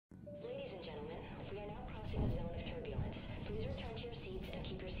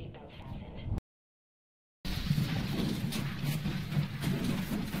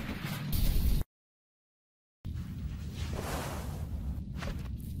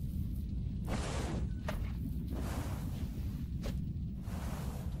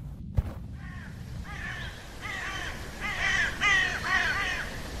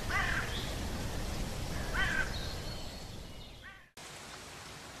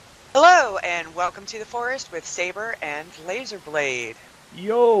Hello, and welcome to the forest with Saber and Lazerblade.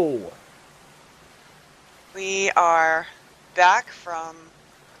 Yo! We are back from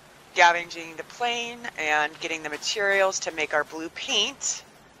scavenging the plain and getting the materials to make our blue paint.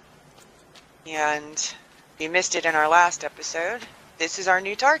 And we missed it in our last episode. This is our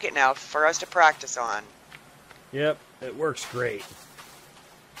new target now for us to practice on. Yep, it works great.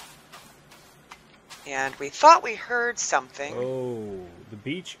 And we thought we heard something. Oh, the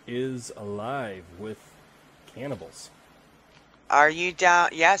beach is alive with cannibals. Are you down?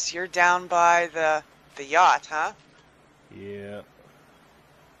 Yes, you're down by the yacht, huh? Yeah.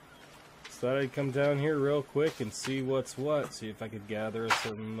 Thought I'd come down here real quick and see what's what. See if I could gather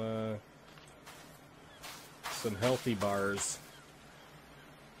some healthy bars.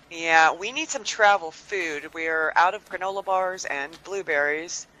 Yeah, we need some travel food. We're out of granola bars and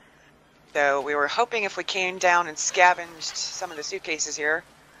blueberries. So we were hoping if we came down and scavenged some of the suitcases here,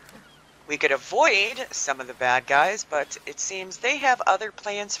 we could avoid some of the bad guys, but it seems they have other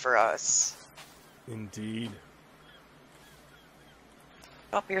plans for us. Indeed.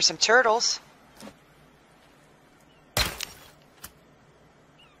 Oh, here's some turtles.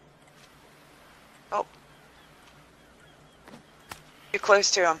 Oh. Too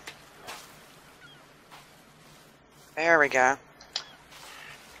close to them. There we go.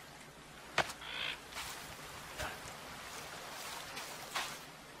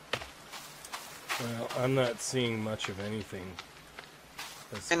 Well, I'm not seeing much of anything.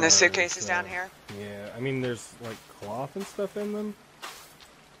 In the suitcases down here? Yeah, I mean there's like cloth and stuff in them.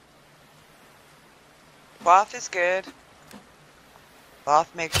 Cloth is good. Cloth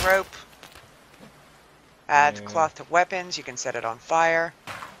makes rope. Add cloth to weapons, you can set it on fire.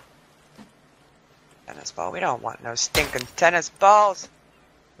 Tennis ball, we don't want no stinking tennis balls.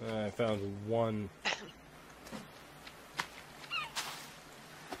 I found one.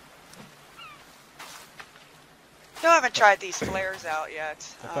 Still haven't tried these flares out yet.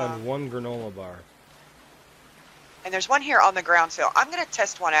 I found one granola bar. And there's one here on the ground, so I'm going to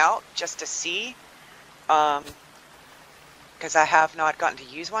test one out just to see. Because I have not gotten to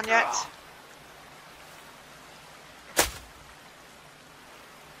use one yet.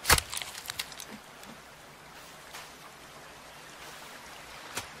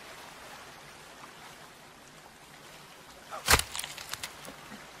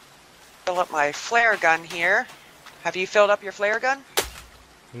 Fill up my flare gun here. Have you filled up your flare gun?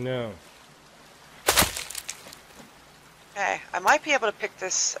 No. Okay, I might be able to pick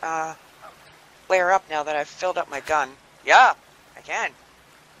this flare up now that I've filled up my gun. Yeah, I can.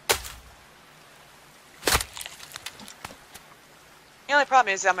 The only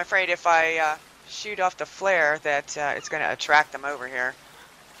problem is I'm afraid if I shoot off the flare that it's going to attract them over here.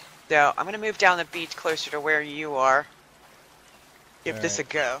 So I'm going to move down the beach closer to where you are. Give this a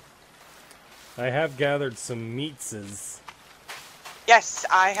go. I have gathered some meatses. Yes,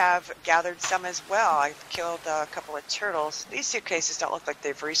 I have gathered some as well. I've killed a couple of turtles. These suitcases don't look like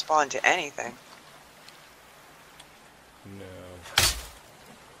they've respawned to anything. No.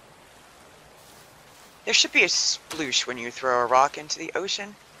 There should be a sploosh when you throw a rock into the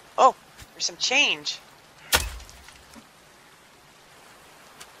ocean. Oh, there's some change.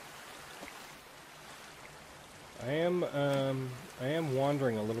 I am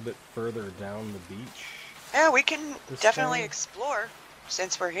wandering a little bit further down the beach. Yeah, we can definitely explore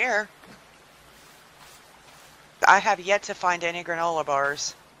since we're here. I have yet to find any granola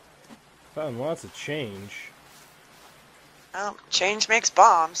bars. Found lots of change. Well, change makes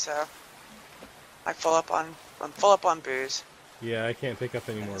bombs, so I'm full up on booze. Yeah, I can't pick up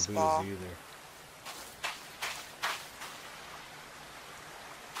any more booze either.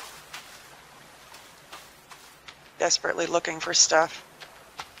 Desperately looking for stuff.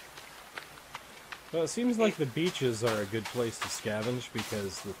 Well, it seems like the beaches are a good place to scavenge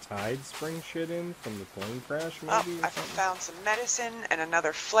because the tides bring shit in from the plane crash, maybe? Oh, I found some medicine and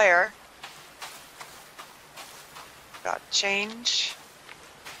another flare. Got change.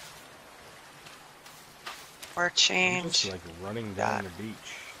 Or change. I'm just like running down the beach.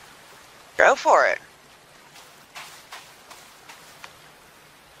 Go for it.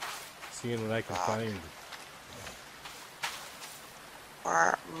 Seeing what I can find.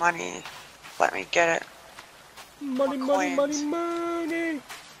 More money. Let me get it. Money, money, money, money.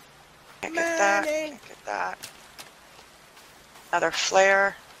 Can't get that. Can't get that. Another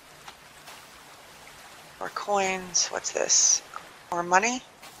flare. More coins. What's this? More money?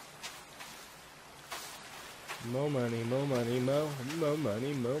 More money, more money, more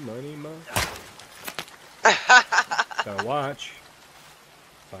money, more money, more. Got a watch.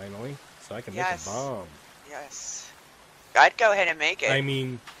 Finally. So I can make a bomb. Yes. I'd go ahead and make it. I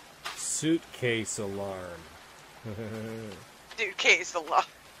mean, Suitcase alarm. Suitcase alarm.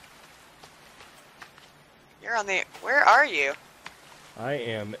 You're on the... Where are you? I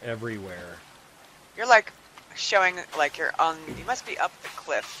am everywhere. You're like showing like you're on... You must be up the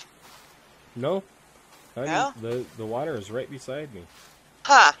cliff. No. No? The water is right beside me.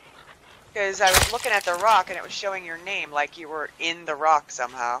 Huh. Because I was looking at the rock and it was showing your name like you were in the rock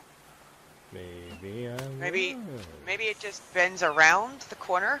somehow. Maybe I Maybe was. it just bends around the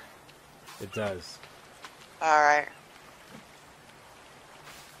corner. It does. Alright.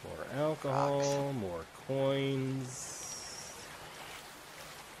 More alcohol, more coins,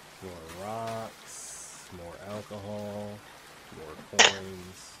 more rocks, more alcohol, more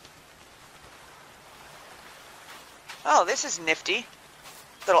coins. Oh, this is nifty.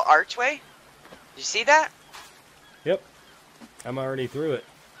 Little archway. Did you see that? Yep. I'm already through it.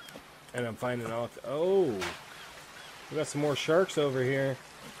 And I'm finding all... Oh! We got some more sharks over here.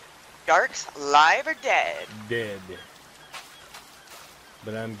 Sharks, live or dead? Dead.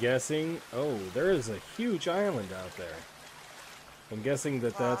 But I'm guessing... Oh, there is a huge island out there. I'm guessing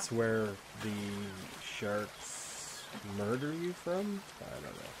that that's where the sharks murder you from? I don't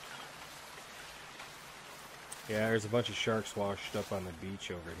know. Yeah, there's a bunch of sharks washed up on the beach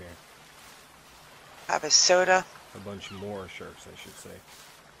over here. Have a soda. A bunch more sharks, I should say.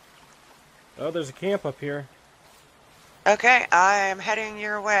 Oh, there's a camp up here. Okay, I am heading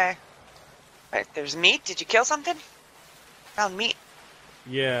your way. Right, there's meat. Did you kill something? Found meat.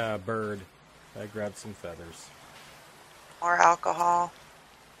 Yeah, bird. I grabbed some feathers. More alcohol.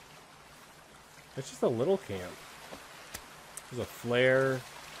 It's just a little camp. There's a flare.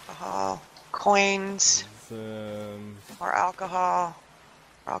 Alcohol. Coins. More alcohol.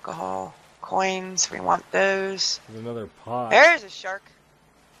 Alcohol. Coins. We want those. There's another pot. There's a shark.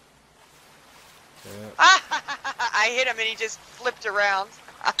 Yeah. I hit him and he just flipped around.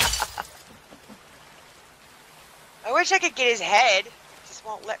 I wish I could get his head. It just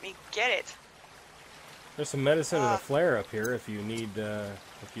won't let me get it. There's some medicine and a flare up here if you need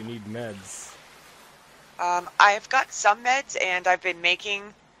meds. I've got some meds and I've been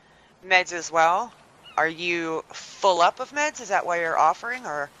making meds as well. Are you full up of meds? Is that why you're offering,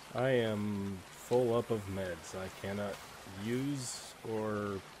 or? I am full up of meds. I cannot use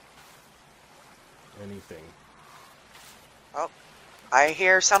or anything. Oh, I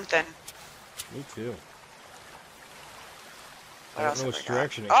hear something. Me too. What I else don't know have which we got?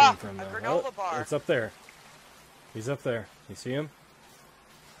 direction it Oh, came from a though. granola bar. It's up there. He's up there. You see him?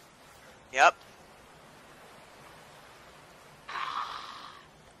 Yep.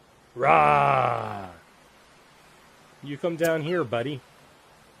 Rah! You come down here, buddy.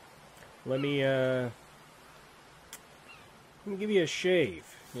 Let me give you a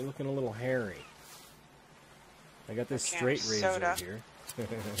shave. You're looking a little hairy. I got this straight razor soda. here.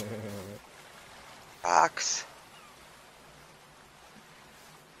 Box.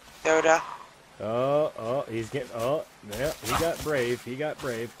 Soda. Oh, he's getting... Oh, yeah, he got brave. He got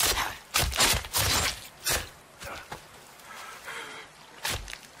brave.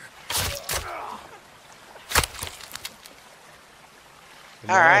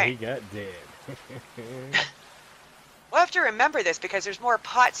 All right. He got dead. We'll have to remember this because there's more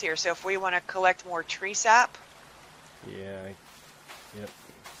pots here, so if we want to collect more tree sap. Yeah. Yep.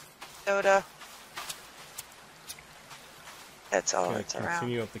 Soda. That's all Gonna that's around.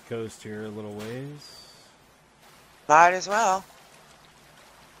 continue up the coast here a little ways. Might as well.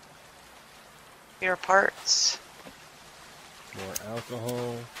 Spare parts. More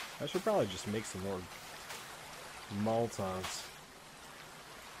alcohol. I should probably just make some more Molotovs.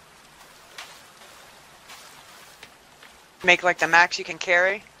 Make like the max you can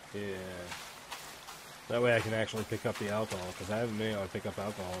carry. Yeah. That way I can actually pick up the alcohol, because I haven't been able to pick up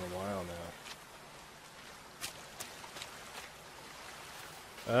alcohol in a while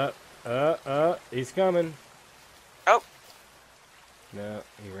now. He's coming. Oh. No,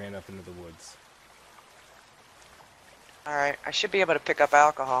 he ran up into the woods. Alright, I should be able to pick up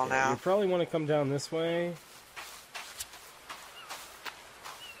alcohol Yeah, now. you probably want to come down this way.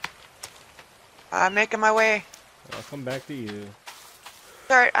 I'm making my way. I'll come back to you.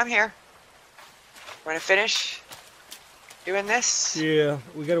 Alright, I'm here. Want to finish doing this? Yeah,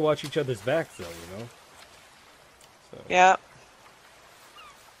 we gotta watch each other's backs though, you know? So. Yep.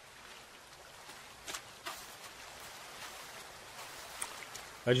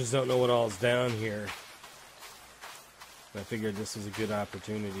 I just don't know what all's down here. I figured this was a good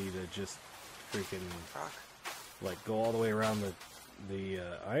opportunity to just freaking, like, go all the way around the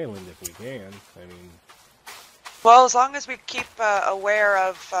island if we can. I mean... Well, as long as we keep aware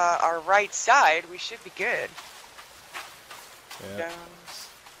of our right side, we should be good. Yeah. Stones.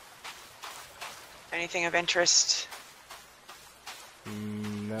 Anything of interest?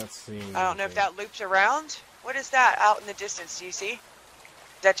 Not seeing. I don't know if anything. that loops around. What is that out in the distance? Do you see?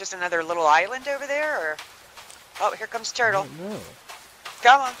 Is that just another little island over there, or? Oh, here comes I Turtle. don't know.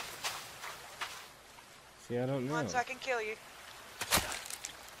 Come on. See, I don't know. Come on, so I can kill you.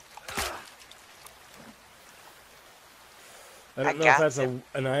 I don't know if that's an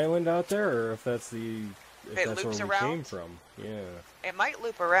island out there, or if that's the It that's where loops we around? came from. Yeah. It might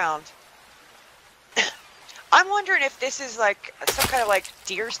loop around. I'm wondering if this is like some kind of like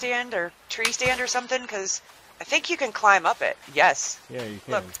deer stand or tree stand or something, because I think you can climb up it. Yes. Yeah, you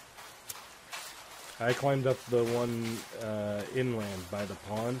can. Look. I climbed up the one inland by the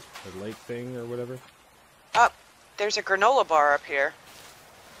pond, the lake thing or whatever. Up. There's a granola bar up here.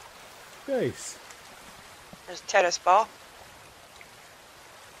 Nice. There's a tennis ball.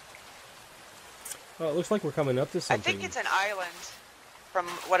 Oh, it looks like we're coming up to I something. think it's an island from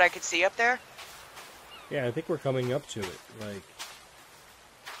what I could see up there. Yeah, I think we're coming up to it. Like,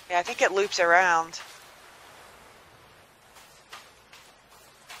 Yeah, I think it loops around.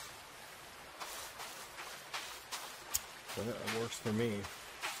 well, that works for me.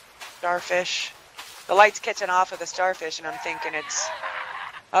 Starfish. The light's catching off of the starfish, and I'm thinking it's...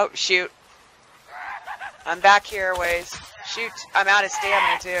 Oh, shoot. I'm back here a ways. Shoot, I'm out of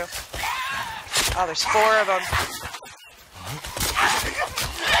stamina, too. Oh, there's 4 of them.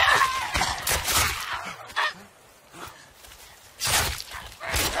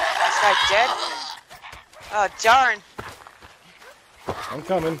 This guy dead? Oh, darn. I'm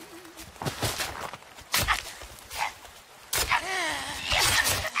coming.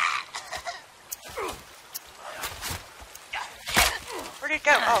 Where'd it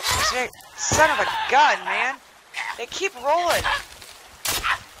go? Oh, shit. Son of a gun, man. They keep rolling.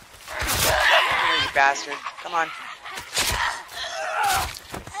 Here, you bastard. Come on.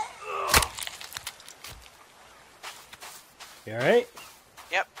 You alright?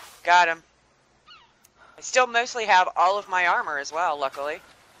 Yep, got him. I still mostly have all of my armor as well, luckily.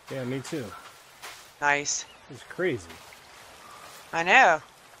 Yeah, me too. Nice. It's crazy. I know.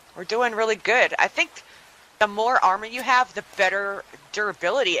 We're doing really good. I think the more armor you have, the better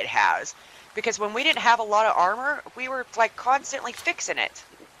durability it has. Because when we didn't have a lot of armor, we were like constantly fixing it.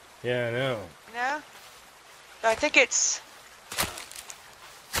 Yeah, I know. You know? So I think it's...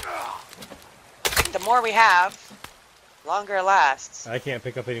 the more we have, longer it lasts. I can't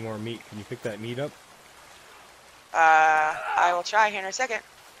pick up any more meat. Can you pick that meat up? I will try here in a second.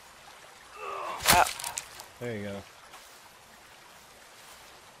 Oh, There you go.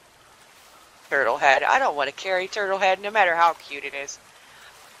 turtle head. I don't want to carry turtle head, no matter how cute it is.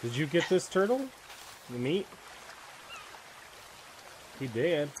 Did you get this turtle? The meat? He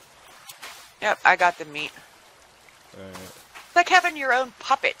did. Yep, I got the meat. Alright. It's like having your own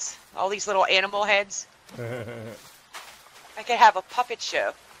puppets. All these little animal heads. I could have a puppet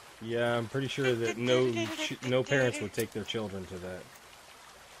show. Yeah, I'm pretty sure that no parents would take their children to that.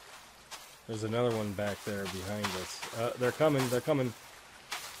 There's another one back there behind us. They're coming, they're coming.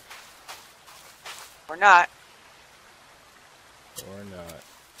 Or not. Or not.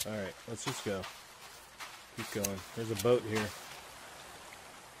 Alright, let's just go. Keep going. There's a boat here.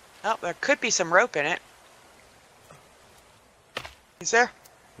 Oh, there could be some rope in it. Is there?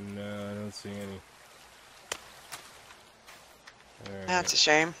 No, I don't see any. Alright. That's a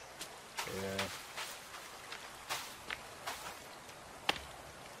shame. Yeah.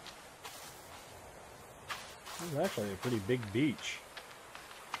 This is actually a pretty big beach.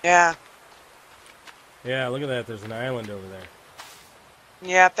 Yeah. Yeah, look at that. There's an island over there.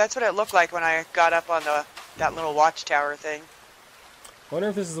 Yeah, that's what it looked like when I got up on that little watchtower thing. I wonder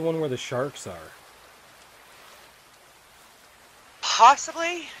if this is the one where the sharks are.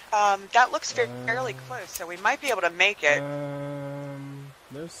 Possibly. That looks fairly close, so we might be able to make it.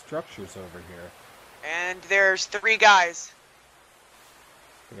 There's structures over here. And there's 3 guys.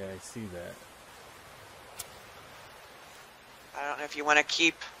 Yeah, I see that. I don't know if you want to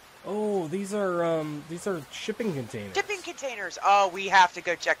keep... Oh, these are shipping containers. Shipping containers! Oh, we have to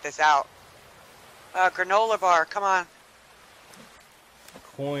go check this out. Granola bar, come on.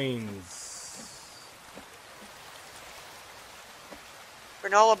 Coins.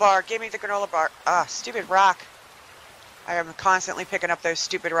 Granola bar, give me the granola bar. Ah, stupid rock. I am constantly picking up those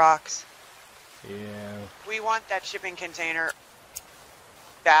stupid rocks. Yeah. We want that shipping container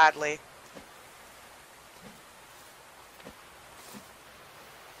badly.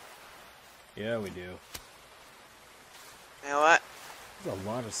 Yeah, we do. You know what? There's a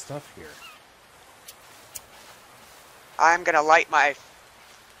lot of stuff here. I'm gonna light my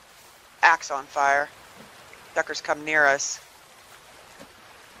axe on fire. Suckers come near us.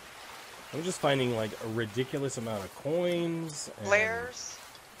 I'm just finding like a ridiculous amount of coins. And, Flares.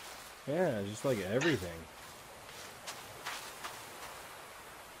 yeah, just like everything.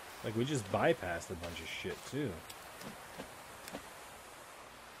 Like we just bypassed a bunch of shit too.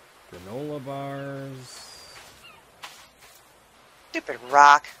 Granola bars. Stupid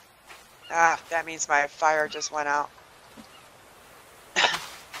rock. Ah, that means my fire just went out.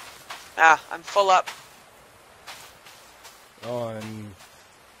 Ah, I'm full up. On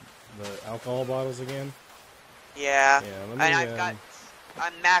the alcohol bottles again? Yeah. Yeah, let And me,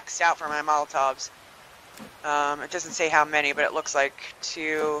 I'm maxed out for my Molotovs. It doesn't say how many, but it looks like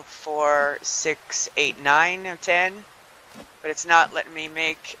 2, 4, 6, 8, 9, or 10. But it's not letting me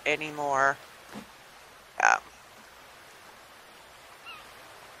make any more.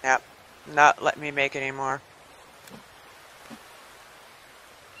 Yep, not letting me make any more.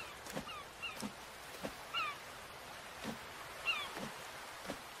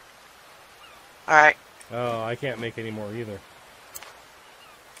 Alright. Oh, I can't make any more either.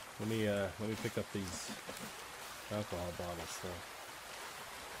 Let me pick up these alcohol bottles though.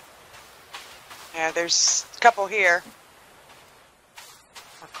 Yeah, there's a couple here.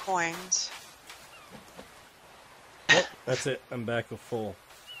 More coins. Oh, that's it. I'm back to full.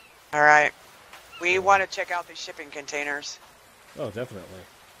 Alright. We want to check out the shipping containers. Oh, definitely.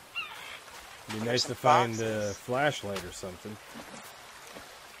 It'd be There's nice to some find boxes. a flashlight or something.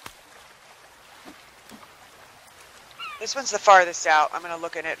 This one's the farthest out. I'm going to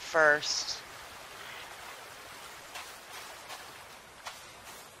look at it first.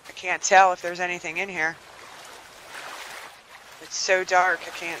 I can't tell if there's anything in here. It's so dark,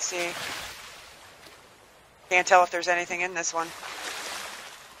 I can't see. Can't tell if there's anything in this one.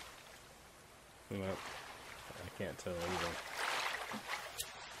 Well, I can't tell either.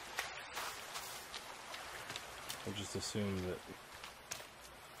 I'll just assume that...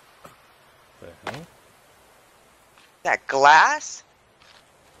 The hell? That glass?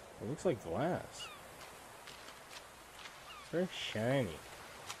 It looks like glass. It's very shiny.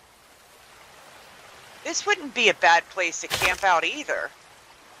 This wouldn't be a bad place to camp out either.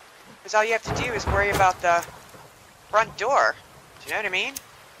 Because all you have to do is worry about the front door. Do you know what I mean?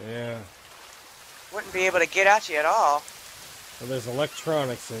 Yeah. Wouldn't be able to get at you at all. Well, there's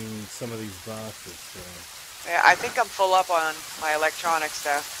electronics in some of these boxes, so... Yeah, I think I'm full up on my electronics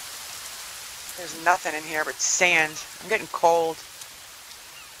though. There's nothing in here but sand. I'm getting cold.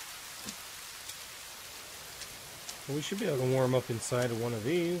 Well, we should be able to warm up inside of one of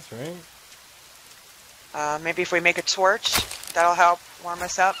these, right? Maybe if we make a torch, that'll help warm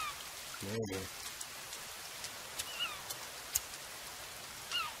us up. Maybe.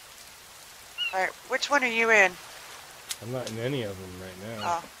 Alright, which one are you in? I'm not in any of them right now.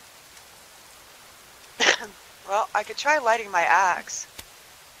 Oh. Well, I could try lighting my axe.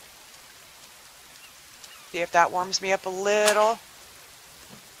 See if that warms me up a little.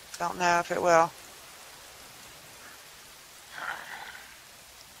 Don't know if it will.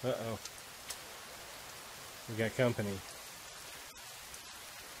 Uh-oh. We got company.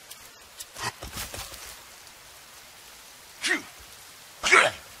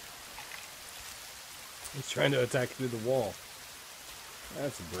 He's trying to attack through the wall.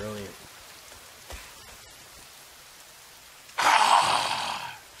 That's brilliant.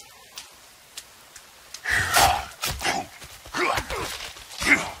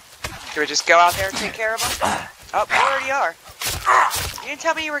 Should we just go out there and take care of them? Oh, you already are. You didn't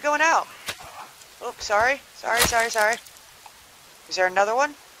tell me you were going out. Oops, sorry. Sorry. Is there another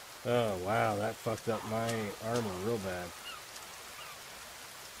one? Oh, wow. That fucked up my armor real bad.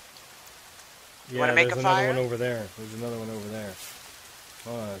 You want to make a there's fire? another one over there. There's another one over there.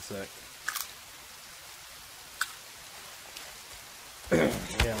 Hold on a sec.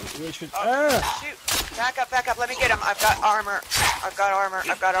 Yeah, we should... Oh, shoot. Back up. Let me get him. I've got armor.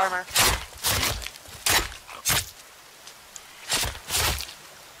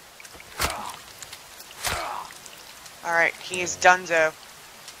 Alright, he's donezo.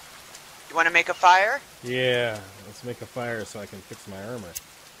 You want to make a fire? Yeah, let's make a fire so I can fix my armor.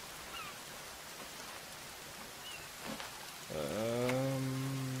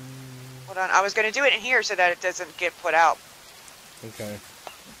 Hold on, I was going to do it in here so that it doesn't get put out. Okay.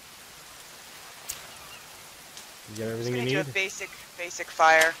 You got I'm everything you just need? going to do a basic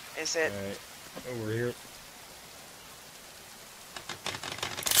fire. Is it? Alright. Over here.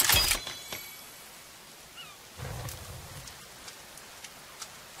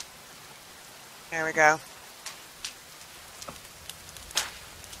 There we go.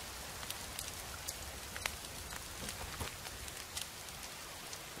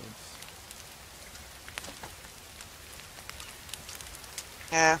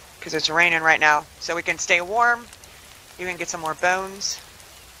 Yeah, because it's raining right now. So we can stay warm. You can get some more bones.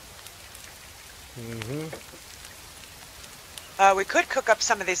 Mm-hmm. We could cook up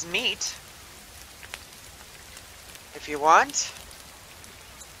some of this meat. If you want.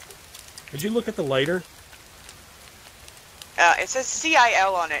 Did you look at the lighter? It says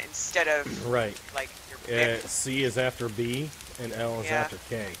CIL on it instead of Right. like your Bic. C is after B and L is after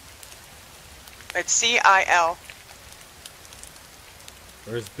K. It's CIL.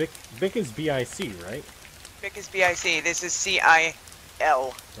 Whereas Bic is BIC, right? Bic is BIC. This is CIL.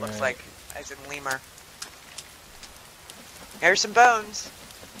 Looks Right. like, as in lemur. There's some bones.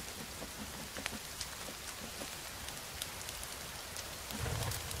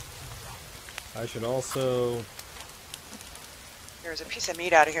 I should also... There's a piece of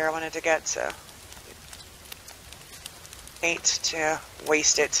meat out of here I wanted to get, so... hate to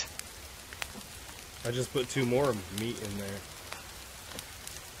waste it. I just put 2 more meat in there.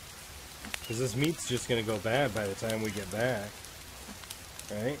 Because this meat's just going to go bad by the time we get back.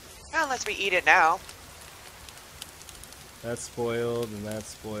 Right? Well, unless we eat it now. That's spoiled, and that's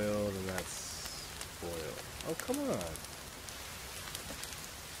spoiled, and that's spoiled. Oh, come on.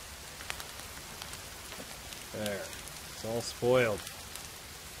 There. It's all spoiled.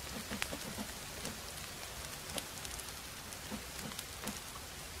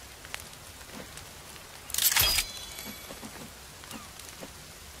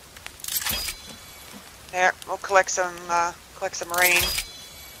 There, we'll collect some rain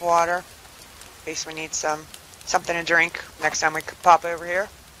water in case we need something to drink next time we pop over here.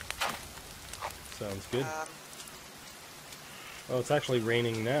 Sounds good. Oh, it's actually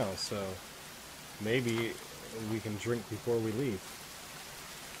raining now, so maybe we can drink before we leave.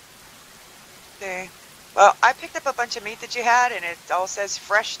 Okay. Well, I picked up a bunch of meat that you had, and it all says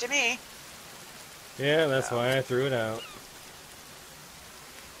fresh to me. Yeah, that's why I threw it out.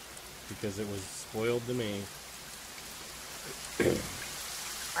 Because it was spoiled to me.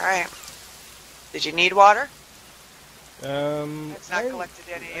 Alright. Did you need water? It's not collected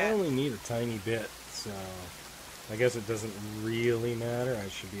any I yet. only need a tiny bit, so I guess it doesn't really matter. I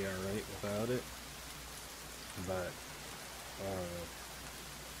should be alright without it. But, I don't know.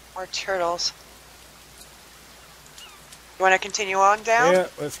 More turtles. You want to continue on down? Yeah,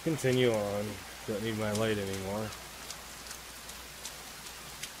 let's continue on. Don't need my light anymore.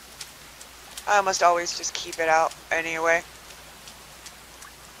 I almost always just keep it out anyway.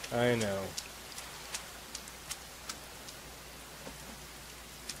 I know.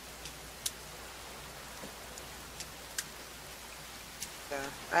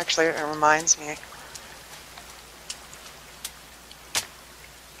 Actually, it reminds me.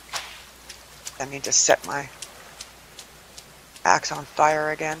 I need to set my axe on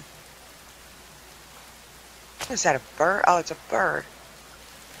fire again. Is that a bird? Oh, it's a bird.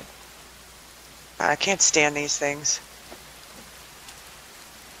 I can't stand these things.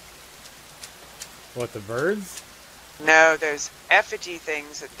 What, the birds? No, those effigy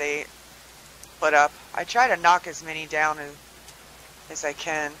things that they put up. I try to knock as many down as I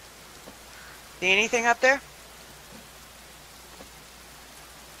can. See anything up there?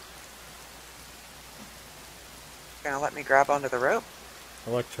 Gonna let me grab onto the rope?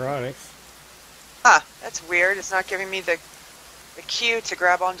 Electronics. Huh, that's weird. It's not giving me the cue to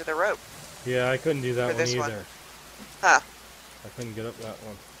grab onto the rope. Yeah, I couldn't do that For one this either. one. Huh, I couldn't get up that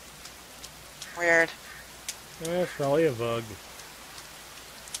one. weird. It's probably a bug.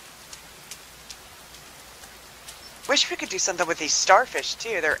 Wish we could do something with these starfish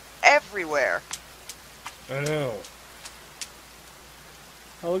too. They're everywhere. I know.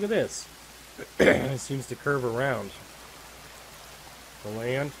 Oh, look at this. It seems to curve around the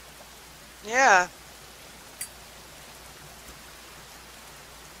land. Yeah.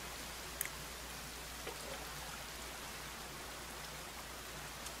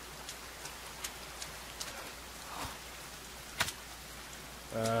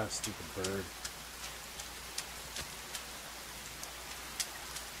 Ah, stupid bird.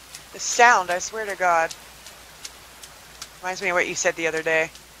 The sound, I swear to God. Reminds me of what you said the other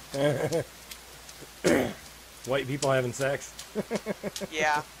day. White people having sex.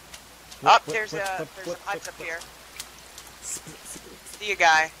 Yeah. Up, there's some huts up here. See a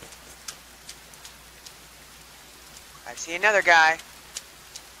guy. I see another guy.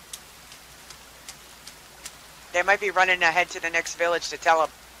 They might be running ahead to the next village to tell them.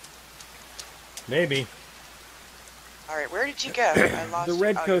 Maybe. All right, where did you go? I lost The you.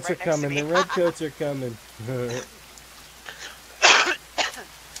 redcoats Oh, are you're right next to coming. me. The redcoats are coming.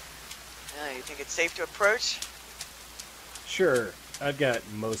 You think it's safe to approach? Sure. I've got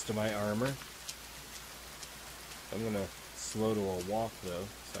most of my armor. I'm gonna slow to a walk, though,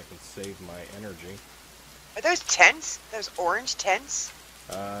 so I can save my energy. Are those tents? Those orange tents?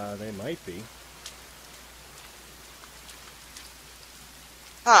 They might be.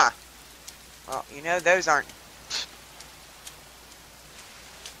 Huh. Well, you know, those aren't...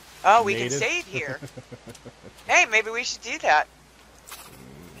 Oh, we can Native? save here. Hey, maybe we should do that.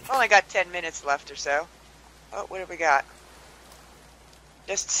 Only got 10 minutes left or so. Oh, what have we got?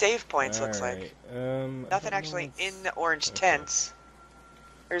 Just save points, looks like. Nothing actually in the orange tents.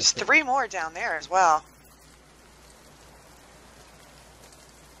 There's 3 more down there as well.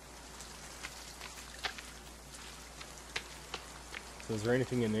 So is there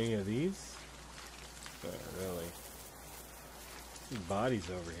anything in any of these? Not really. There's bodies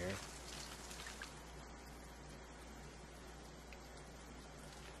over here.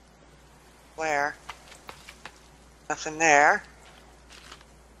 Where? Nothing there.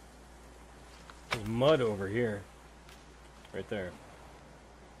 There's mud over here. Right there.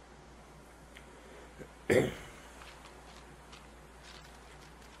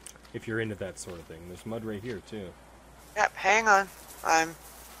 If you're into that sort of thing. There's mud right here, too. Yep, hang on. I'm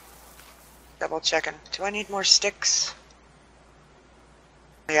double checking. Do I need more sticks?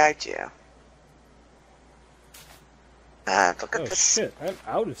 Yeah, I do. Look at this. Oh, shit. I'm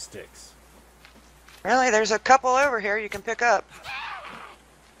out of sticks. Really? There's a couple over here you can pick up.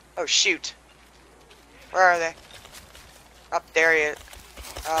 Oh, shoot. Where are they? Up there he is.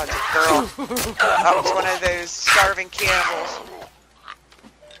 Oh, it's a girl. Oh, it's one of those starving cannibals.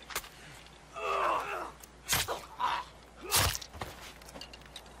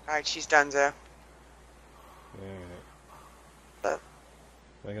 Alright, she's donezo. Alright.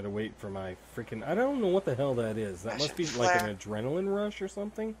 I gotta wait for my freaking... I don't know what the hell that is. That must be like an adrenaline rush or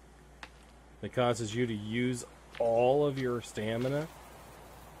something? That causes you to use all of your stamina?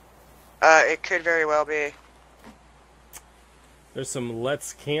 It could very well be. There's some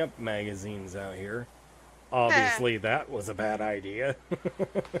Let's Camp magazines out here. Obviously, that was a bad idea.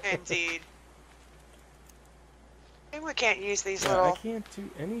 Indeed. Maybe we can't use these Yeah, little... I can't do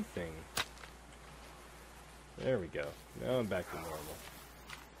anything. There we go. Now I'm back to normal.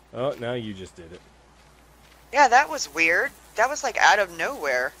 Oh, now you just did it. Yeah, that was weird. That was like out of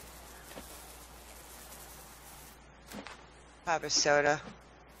nowhere. Have a soda.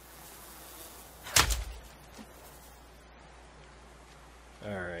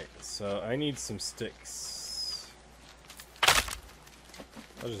 Alright, so I need some sticks.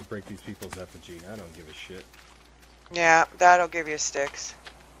 I'll just break these people's effigy. I don't give a shit. Yeah, that'll give you sticks.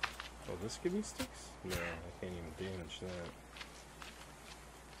 Will this give me sticks? No, I can't even damage that.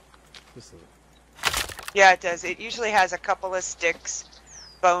 This is... Yeah, it does. It usually has a couple of sticks,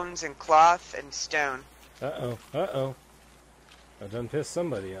 bones, and cloth, and stone. Uh-oh, uh-oh. I done pissed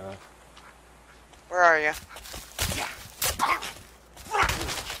somebody off. Where are you?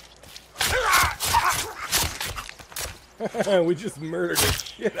 We just murdered the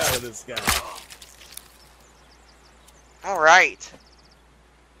shit out of this guy. Alright.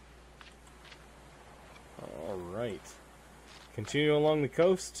 Alright. Continue along the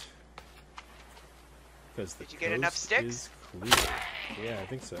coast. Because the Did you get enough coast sticks? is clear. Yeah, I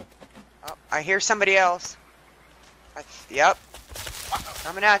think so. Oh, I hear somebody else. Yep.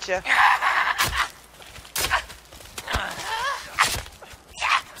 Coming at you.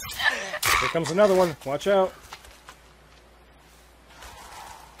 Here comes another one. Watch out.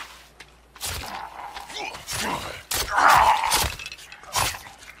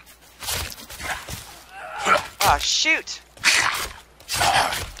 Oh, shoot.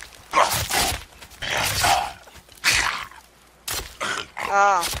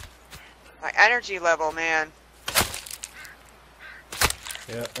 Oh, my energy level, man.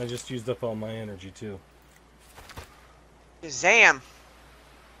 Yeah, I just used up all my energy too. Shazam.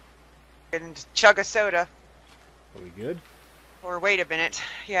 Gonna chug a soda. Are we good? Or wait a minute.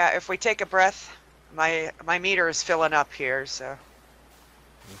 Yeah, if we take a breath, my meter is filling up here, so.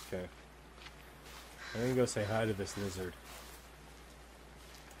 Okay. I'm gonna go say hi to this lizard.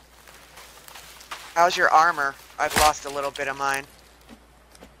 How's your armor? I've lost a little bit of mine.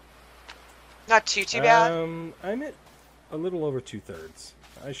 Not too bad. I'm at a little over 2/3.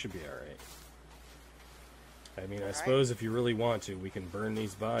 I should be alright. I mean, I suppose if you really want to, we can burn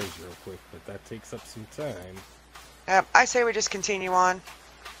these bodies real quick, but that takes up some time. I say we just continue on.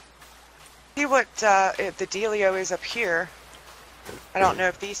 See what if the dealio is up here. I don't know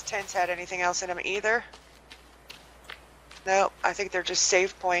if these tents had anything else in them either. No, I think they're just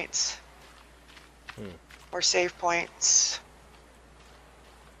save points. Or save points.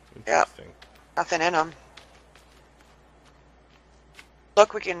 Yep, nothing in them.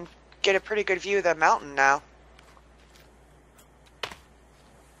 Look, we can get a pretty good view of the mountain now.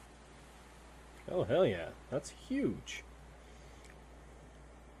 Oh, hell yeah. That's huge.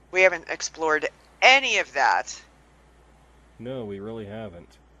 We haven't explored any of that. No, we really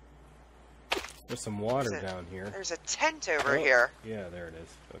haven't. There's some water down here. There's a tent over here. Yeah, there it is.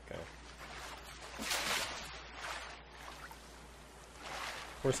 Okay.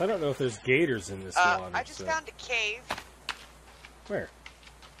 Of course, I don't know if there's gators in this water. I just found a cave. Where?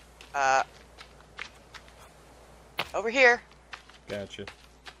 Over here. Gotcha.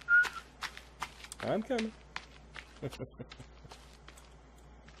 I'm coming.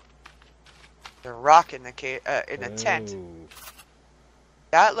 The rock in the cave, in the tent.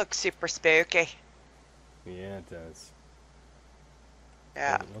 That looks super spooky. Yeah, it does.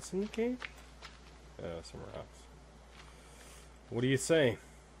 Yeah. What's in the cave? Oh, some rocks. What do you say?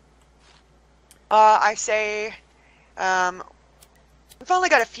 I say, we've only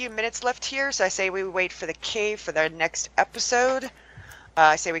got a few minutes left here, so I say we wait for the cave for the next episode.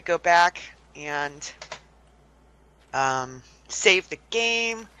 I say we go back and save the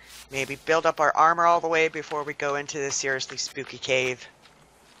game, maybe build up our armor all the way before we go into the seriously spooky cave,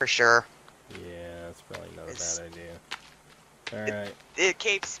 for sure. Yeah, that's probably not a bad idea. Alright. The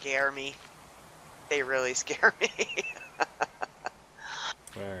caves scare me. They really scare me.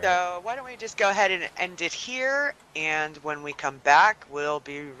 Alright. So why don't we just go ahead and end it here, and when we come back, we'll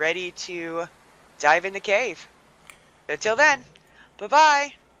be ready to dive in the cave. Until then,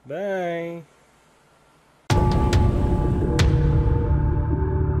 bye-bye. Bye.